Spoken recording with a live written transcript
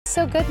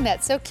so good in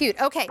that, so cute.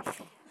 Okay,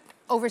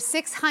 over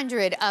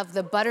 600 of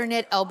the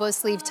Butterknit elbow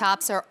sleeve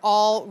tops are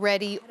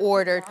already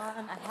ordered.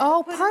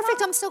 Oh,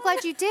 perfect, I'm so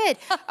glad you did.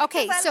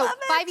 Okay, so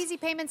 5 easy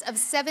payments of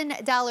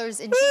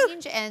 $7 and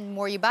change, and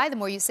more you buy, the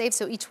more you save,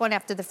 so each one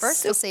after the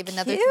first, you'll save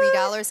another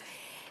 $3.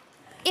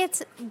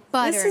 It's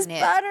Butterknit. This is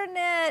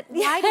Butterknit.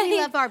 Why do we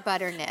love our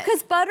Butterknit?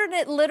 Because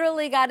Butterknit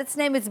literally got its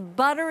name. It's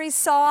buttery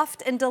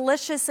soft and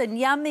delicious and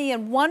yummy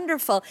and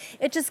wonderful.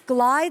 It just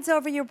glides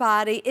over your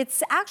body.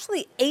 It's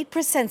actually 8%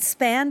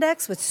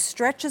 spandex, which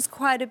stretches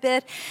quite a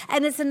bit.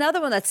 And it's another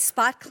one that's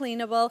spot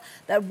cleanable,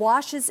 that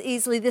washes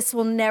easily. This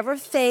will never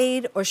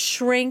fade or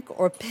shrink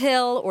or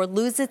pill or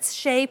lose its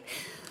shape.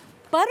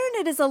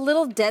 Butterknit is a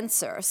little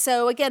denser.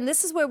 So again,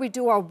 this is where we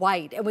do our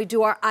white and we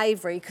do our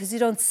ivory because you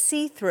don't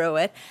see through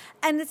it.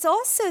 And it's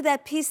also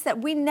that piece that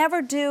we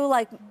never do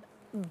like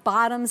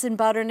bottoms in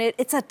Butterknit.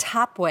 It's a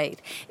top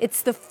weight.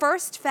 It's the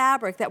first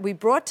fabric that we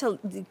brought to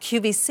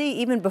QVC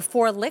even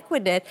before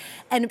Liquid Knit,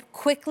 and it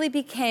quickly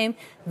became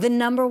the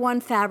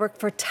 #1 fabric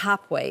for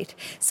top weight.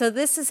 So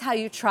this is how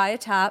you try a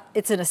top.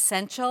 It's an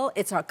essential.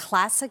 It's our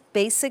classic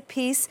basic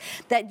piece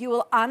that you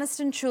will honest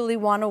and truly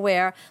want to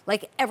wear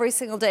like every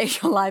single day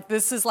of your life.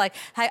 This is like,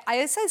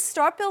 I say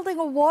start building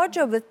a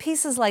wardrobe with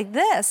pieces like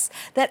this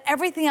that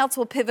everything else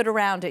will pivot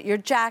around it. Your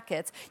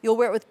jackets, you'll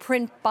wear it with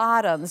print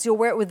bottoms, you'll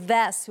wear it with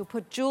vests, you'll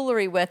put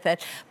jewelry with it,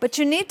 but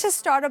you need to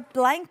start a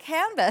blank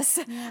canvas.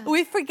 Yeah.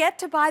 We forget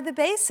to buy the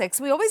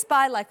basics. We always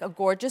buy like a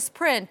gorgeous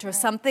print or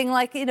something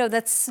like, you know,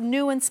 that's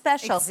new and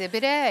special.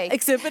 Exhibit A.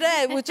 Exhibit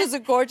A, which is a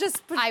gorgeous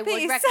piece. I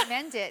would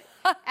recommend it.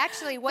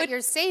 Actually, what you're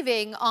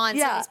saving on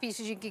some of these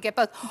pieces, you could get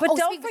both. But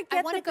don't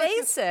forget the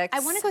basics. I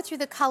want to go through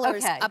the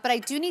colors, but I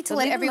do need to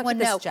let everyone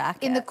know.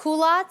 Jacket. In the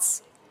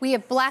culottes, we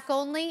have black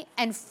only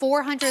and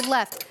 400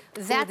 left.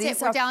 That's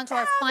it. We're down to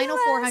our final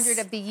 400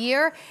 of the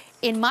year.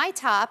 In my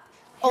top,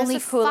 only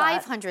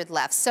 500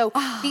 left. So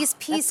these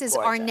pieces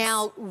are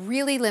now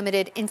really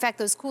limited. In fact,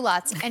 those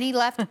culottes, any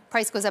left,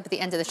 price goes up at the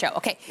end of the show.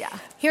 Okay,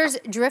 here's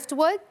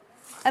driftwood.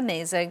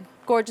 Amazing.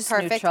 Gorgeous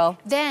Perfect. Neutral.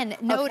 Then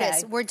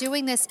notice we're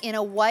doing this in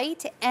a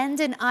white and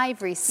an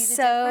ivory. See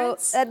the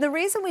difference? The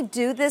reason we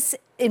do this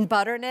in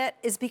Butterknit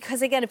is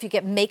because, again, if you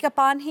get makeup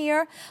on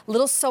here, a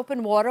little soap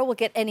and water will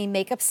get any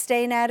makeup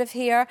stain out of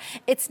here.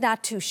 It's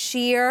not too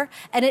sheer,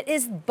 and it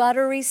is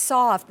buttery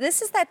soft. This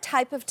is that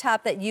type of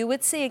top that you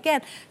would see,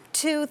 again,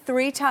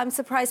 2-3 times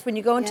the price when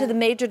you go into the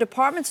major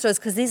department stores,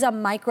 because these are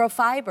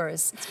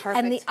microfibers. It's perfect.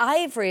 And the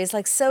ivory is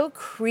like so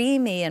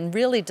creamy and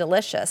really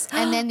delicious.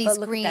 And then these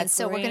greens.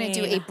 So we're going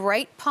to do a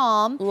bright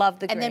palm. Love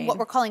the green. And then what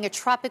we're calling a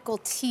tropical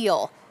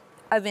teal.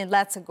 I mean,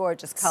 that's a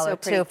gorgeous color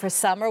too for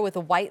summer with a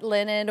white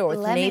linen or with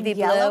navy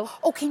yellow. blue.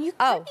 Oh, can you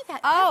give me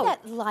that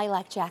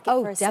lilac jacket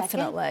for a second?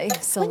 Oh, definitely.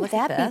 So Wouldn't look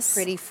at that this. be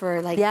pretty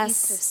for like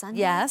Easter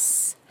Sunday?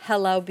 Yes.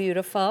 Hello,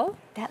 beautiful.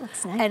 That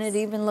looks nice. And it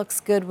even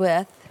looks good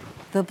with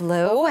the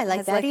blue. Oh, I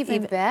like that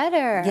even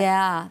better.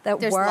 Yeah,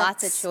 There's works.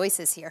 lots of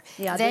choices here.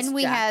 Yeah, then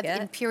we have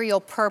Imperial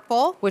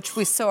Purple. Which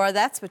we saw,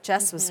 that's what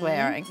Jess was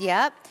wearing.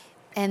 Yep.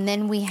 And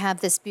then we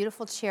have this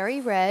beautiful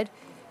cherry red.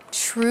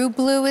 True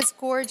blue is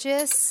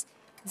gorgeous.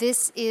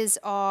 This is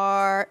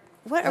our,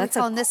 what are we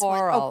calling this one?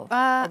 Oh,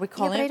 are we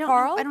calling it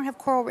coral? I don't have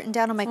coral written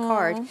down on my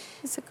card.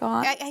 Is it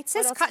gone? It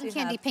says cotton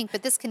candy pink,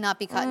 but this cannot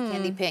be cotton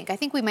candy pink. I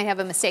think we might have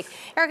a mistake.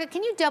 Erica,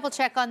 can you double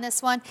check on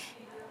this one?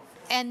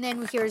 And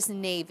then here's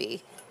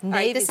navy. All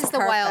right, this is the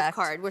wild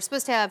card. We're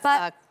supposed to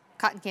have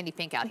cotton candy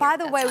pink out here. By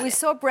the way, we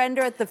saw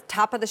Brenda at the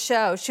top of the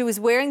show. She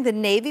was wearing the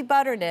navy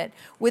Butterknit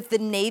with the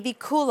navy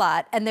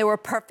culotte, and they were a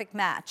perfect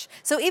match.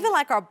 So even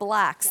like our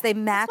blacks, they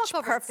match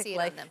perfectly.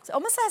 It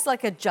almost has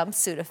like a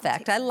jumpsuit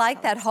effect. I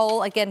like that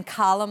whole, again,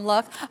 column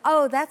look.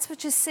 Oh, that's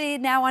what you see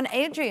now on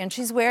Adrienne.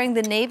 She's wearing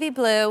the navy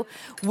blue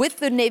with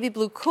the navy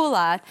blue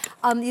culotte.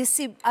 You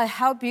see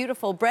how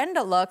beautiful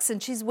Brenda looks,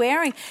 and she's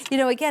wearing, you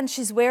know, again,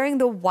 she's wearing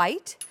the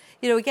white.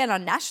 You know, again,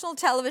 on national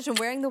television,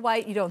 wearing the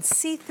white, you don't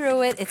see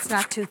through it. It's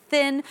not too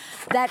thin.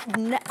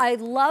 I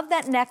love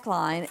that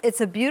neckline.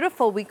 It's a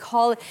beautiful, we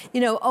call it, you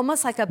know,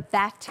 almost like a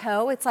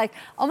bateau. It's like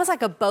almost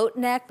like a boat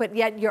neck, but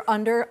yet your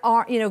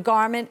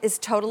garment is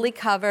totally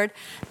covered.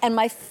 And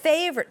my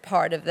favorite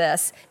part of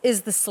this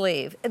is the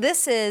sleeve.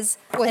 This is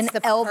an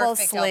elbow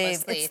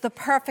sleeve. It's the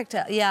perfect,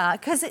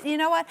 because you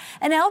know what?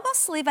 An elbow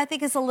sleeve, I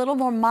think, is a little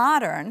more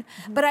modern,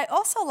 but I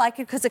also like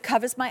it because it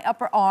covers my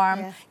upper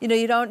arm. You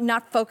know,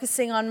 not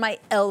focusing on my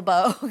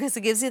elbow because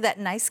it gives you that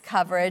nice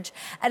coverage,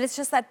 and it's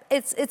just that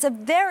it's a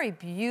very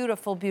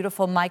beautiful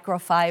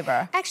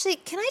microfiber. Actually,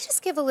 can I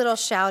just give a little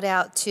shout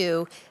out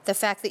to the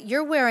fact that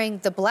you're wearing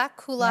the black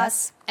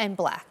culottes and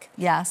black.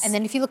 Yes. And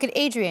then if you look at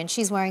Adrienne,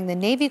 she's wearing the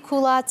navy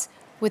culottes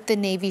with the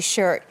navy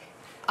shirt.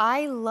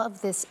 I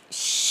love this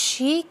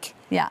chic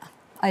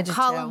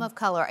column of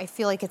color. I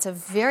feel like it's a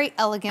very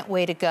elegant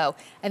way to go.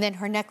 And then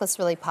her necklace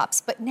really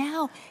pops. But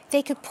now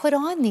they could put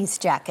on these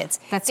jackets.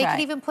 They could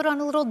even put on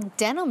a little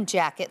denim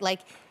jacket.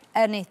 Like,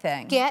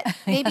 anything.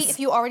 Maybe Yes. if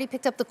you already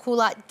picked up the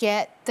culotte,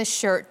 get the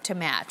shirt to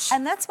match.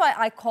 And that's why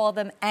I call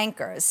them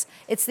anchors.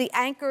 It's the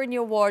anchor in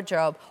your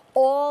wardrobe.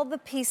 All the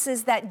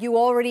pieces that you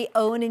already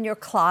own in your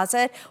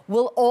closet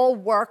will all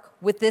work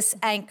with this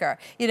anchor.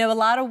 You know, a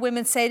lot of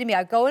women say to me,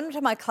 I go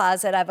into my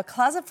closet, I have a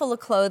closet full of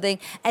clothing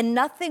and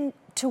nothing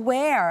to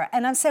wear.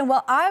 And I'm saying,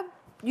 well,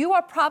 you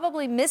are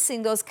probably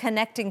missing those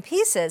connecting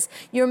pieces.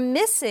 You're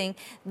missing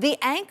the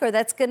anchor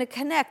that's going to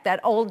connect that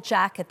old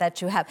jacket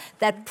that you have,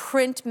 that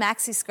print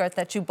maxi skirt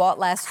that you bought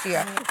last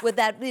year, with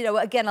that, you know,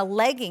 again, a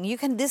legging.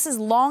 This is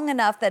long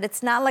enough that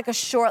it's not like a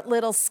short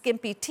little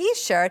skimpy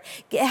t-shirt.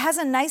 It has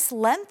a nice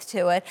length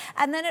to it,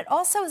 and then it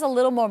also is a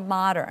little more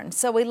modern.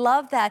 So we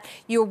love that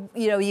you're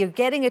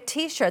getting a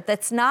t-shirt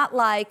that's not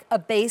like a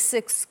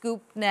basic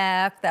scoop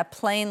neck, that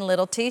plain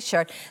little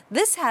t-shirt.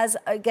 This has,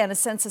 again, a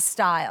sense of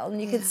style,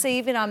 and you can see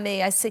even on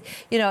me, I see,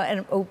 you know,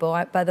 and oh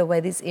boy, by the way,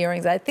 these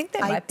earrings, I think they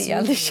might be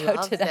on the show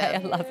today.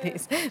 Them. I love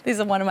these.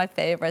 These are one of my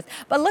favorites.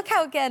 But look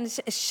how, again,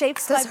 it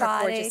shapes my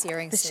body. Gorgeous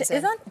earrings,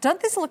 Susan.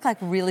 Don't these look like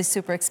really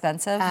super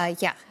expensive?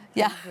 Yeah.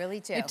 Yeah. They really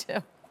do. Me too.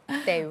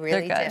 They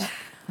really do.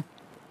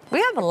 We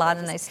have a lot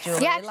of nice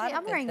jewelry. Yeah, actually,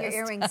 I'm wearing your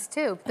earrings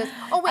too.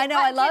 Oh wait, I know,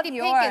 I love candy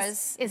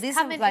yours. Pink These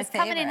coming, are my it's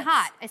coming in favorites.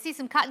 hot. I see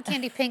some cotton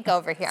candy pink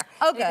over here.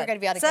 Oh, good. We're going to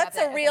be able to So grab that's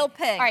that. a real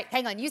pink. All right,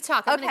 hang on. You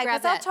talk. I'm going to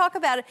grab that. I'll talk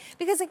about it.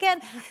 Because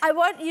again, I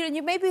want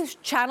you may be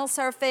channel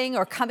surfing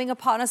or coming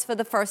upon us for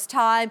the first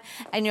time,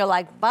 and you're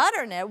like,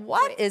 Butterknit?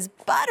 What is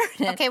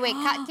Butterknit? Okay, wait,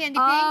 cotton candy pink.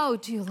 Oh,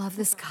 do you love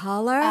this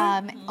color?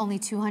 Only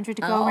 200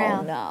 to go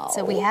around. No.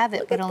 So we have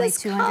it, Look but at only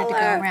this 200 to go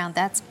color. around.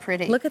 That's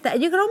pretty. Look at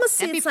that. You can almost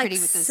see That'd be it's like pretty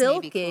with those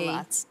silky. navy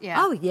culottes. Yeah.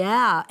 Oh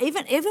yeah.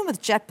 Even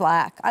with jet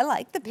black. I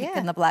like the pink Yeah.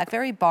 and the black.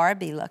 Very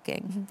Barbie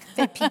looking.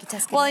 Very pinky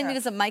Tuscan Well, I hair. need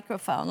is a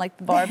microphone, like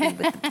the Barbie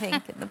with the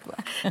pink and the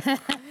black.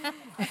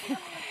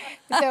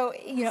 So,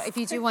 you know, if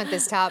you do want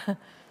this top,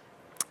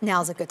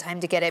 now's a good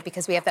time to get it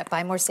because we have that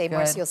buy more, save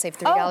more. Good. So you'll save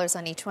 $3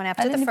 on each one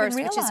after the didn't even first,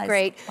 which is realize.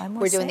 great. Buy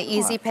more, We're doing the save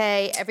more. easy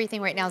pay.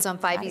 Everything right now is on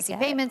 5 Gotta easy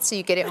get it. payments, so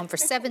you get it home for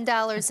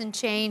 $7 and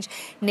change.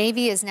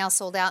 Navy is now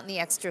sold out in the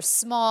extra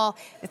small,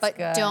 but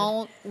good.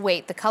 don't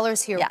wait. The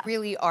colors here Yeah.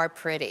 really are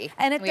pretty.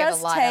 And it we does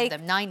have a lot take of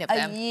them, 9 of a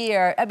them.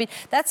 year. I mean,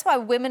 that's why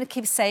women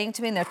keep saying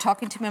to me, and they're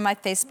talking to me on my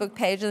Facebook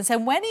page, and they say,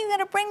 when are you going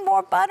to bring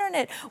more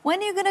Butterknit? When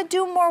are you going to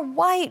do more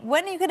white?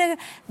 When are you going to...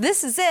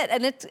 This is it.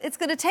 And it's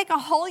going to take a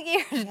whole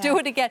year to do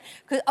it again.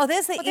 Oh,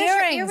 there's the Well, there's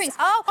your earrings.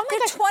 Oh my they're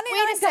gosh,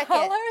 wait a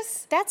second.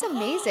 $29. That's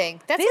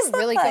amazing. That's These a look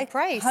really like good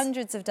price.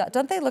 hundreds of dollars.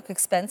 Don't they look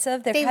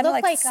expensive? They're They kind of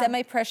look like, like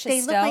semi-precious They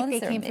stones. look like they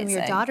They're came from your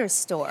amazing. daughter's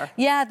store.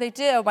 Yeah, they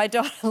do. My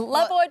daughter,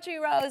 love Audrey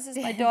Rose is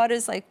my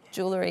daughter's like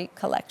jewelry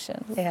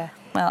collection. Yeah.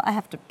 Well, I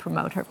have to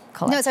promote her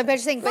collection. No, so I'm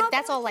just saying, but Love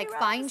that's all Audrey like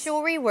fine Rose.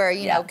 jewelry where,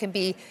 you know, can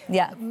be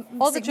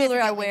all the jewelry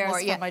I significantly wear more,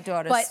 is from my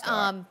daughter's but,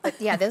 store. But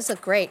yeah, those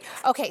look great.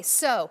 Okay,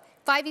 so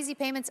 5 easy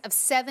payments of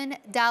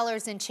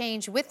 $7 and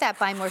change with that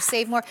buy more,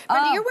 save more.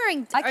 Brenda, Oh, you're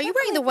wearing, I are you can't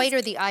wearing the believe white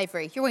or the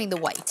ivory? You're wearing the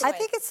white. I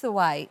think it's the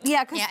white.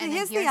 Yeah, because Yeah, and then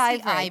here's here's the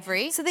ivory. the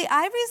ivory. So the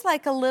ivory is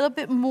like a little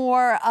bit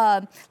more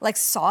like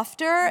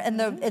softer, and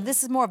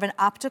this is more of an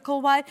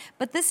optical white.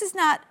 But this is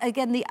not,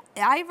 again, the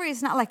ivory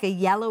is not like a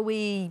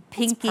yellowy,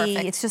 pinky.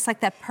 perfect. It's just like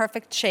that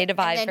perfect shade of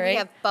And ivory. then we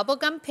have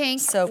bubblegum pink,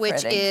 So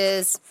which pretty.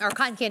 is, or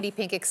cotton candy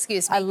pink,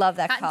 excuse me. I love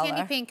that cotton color.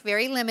 candy pink,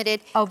 very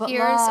limited. Oh, but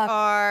here's look.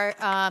 our,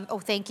 oh,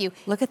 thank you.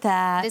 Look at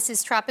that. This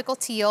is tropical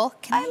teal.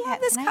 Can I love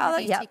this can color.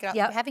 have you take it off?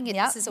 Yep, Having it,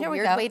 yep. this is a Here we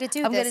weird go. way to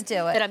do I'm this. gonna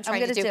do it. That I'm trying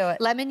to gonna do. do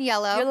it. Lemon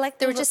yellow. You're like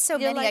there were the- just so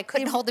you're many, I like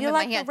couldn't the- hold them you're in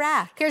like my the hand.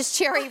 rack. Here's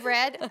cherry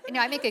red. You know,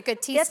 I make a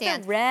good tea Get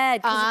stand. the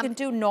red, because you can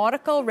do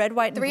nautical, red,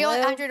 white, and blue.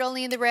 300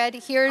 only in the red.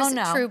 Here's Oh,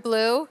 no. true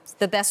blue. It's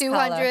the best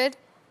 200.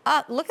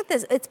 color. Look at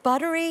this. It's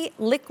buttery,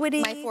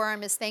 liquidy. My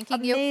forearm is thanking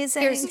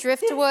Amazing. you. Here's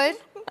driftwood.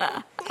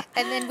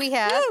 And then we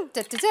have,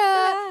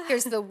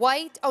 here's the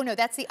white. Oh, no,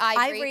 that's the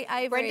ivory.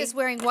 Ivory. Brenda's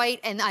wearing white,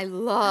 and I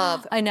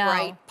love I know.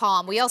 bright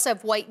palm. We also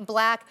have white and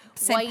black.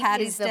 St. White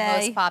Patty's is the Day.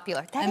 most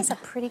popular. That And is a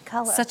pretty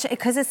color.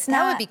 Because it's That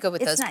not. would be good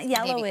with it's those not navy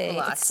yellowy.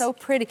 culottes. It's so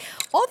pretty.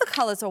 All the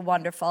colors are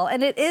wonderful,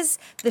 and it is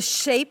the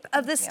shape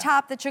of this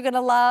top that you're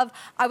gonna love.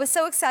 I was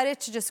so excited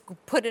to just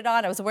put it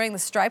on. I was wearing the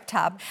striped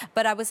top,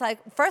 but I was like,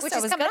 first Which I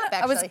is was coming gonna.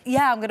 up, I was actually.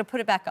 yeah, I'm gonna put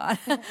it back on.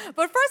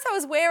 But first I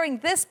was wearing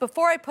this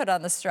before I put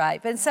on the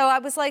stripe, and so I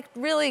was like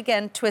really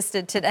again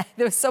twisted today.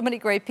 There were so many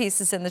great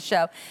pieces in the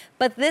show,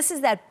 but this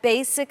is that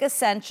basic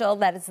essential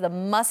that is the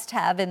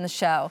must-have in the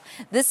show.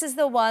 This is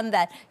the one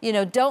that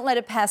don't let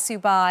it pass you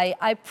by.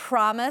 I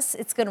promise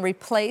it's going to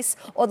replace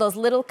all those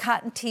little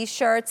cotton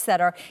T-shirts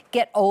that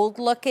get old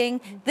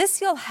looking.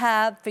 This you'll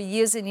have for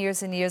years and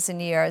years and years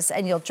and years,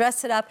 and you'll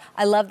dress it up.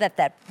 I love that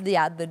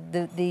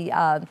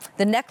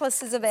the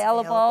necklace is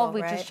available.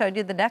 We right? just showed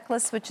you the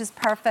necklace, which is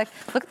perfect.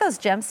 Look at those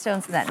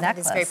gemstones in that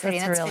necklace. That is very pretty.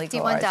 That's That's really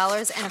 $51.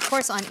 gorgeous. And of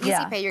course, on Easy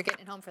Yeah. Pay, you're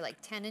getting it home for like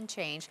 10 and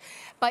change.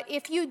 But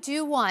if you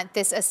do want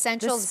this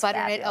Essentials This is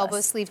Butternut fabulous.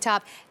 elbow sleeve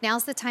top,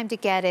 now's the time to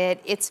get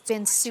it. It's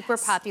been super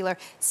popular.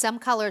 Some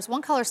colors,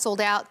 one color sold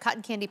out.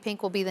 Cotton candy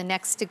pink will be the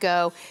next to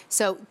go.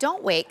 So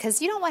don't wait,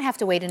 because you don't want to have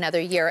to wait another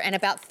year. And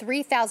about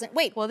 3,000.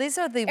 Wait. Well, these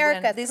are the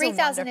Erica, these are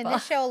 3,000 in wonderful.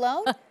 this show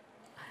alone?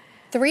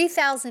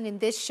 3,000 in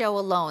this show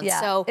alone.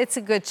 Yeah, so it's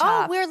a good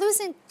top. Oh, we're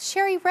losing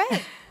Sherry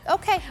Ray.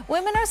 Okay.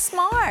 Women are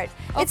smart.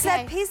 Okay. It's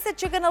that piece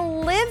that you're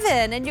gonna live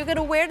in and you're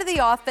gonna wear to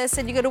the office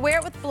and you're gonna wear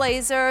it with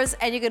blazers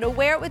and you're gonna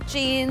wear it with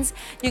jeans.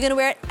 You're gonna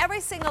wear it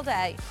every single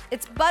day.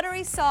 It's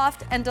buttery,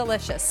 soft, and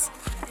delicious.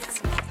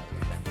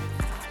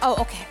 Oh,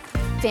 okay.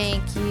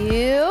 Thank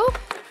you.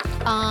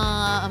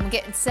 I'm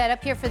getting set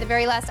up here for the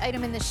very last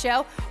item in the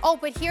show. Oh,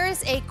 but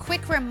here's a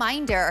quick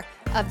reminder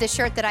of the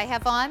shirt that I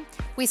have on.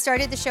 We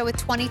started the show with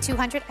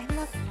 2,200. I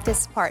love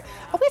this part.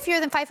 Oh, we have fewer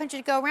than 500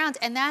 to go around,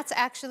 and that's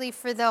actually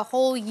for the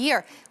whole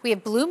year. We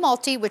have blue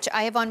multi, which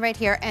I have on right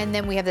here, and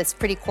then we have this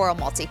pretty coral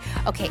multi.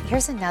 Okay,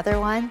 here's another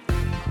one.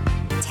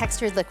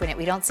 Textured liquid knit.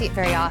 We don't see it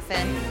very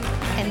often.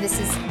 And this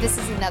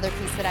is another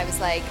piece that I was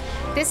like,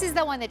 this is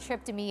the one that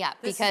tripped me up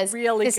because this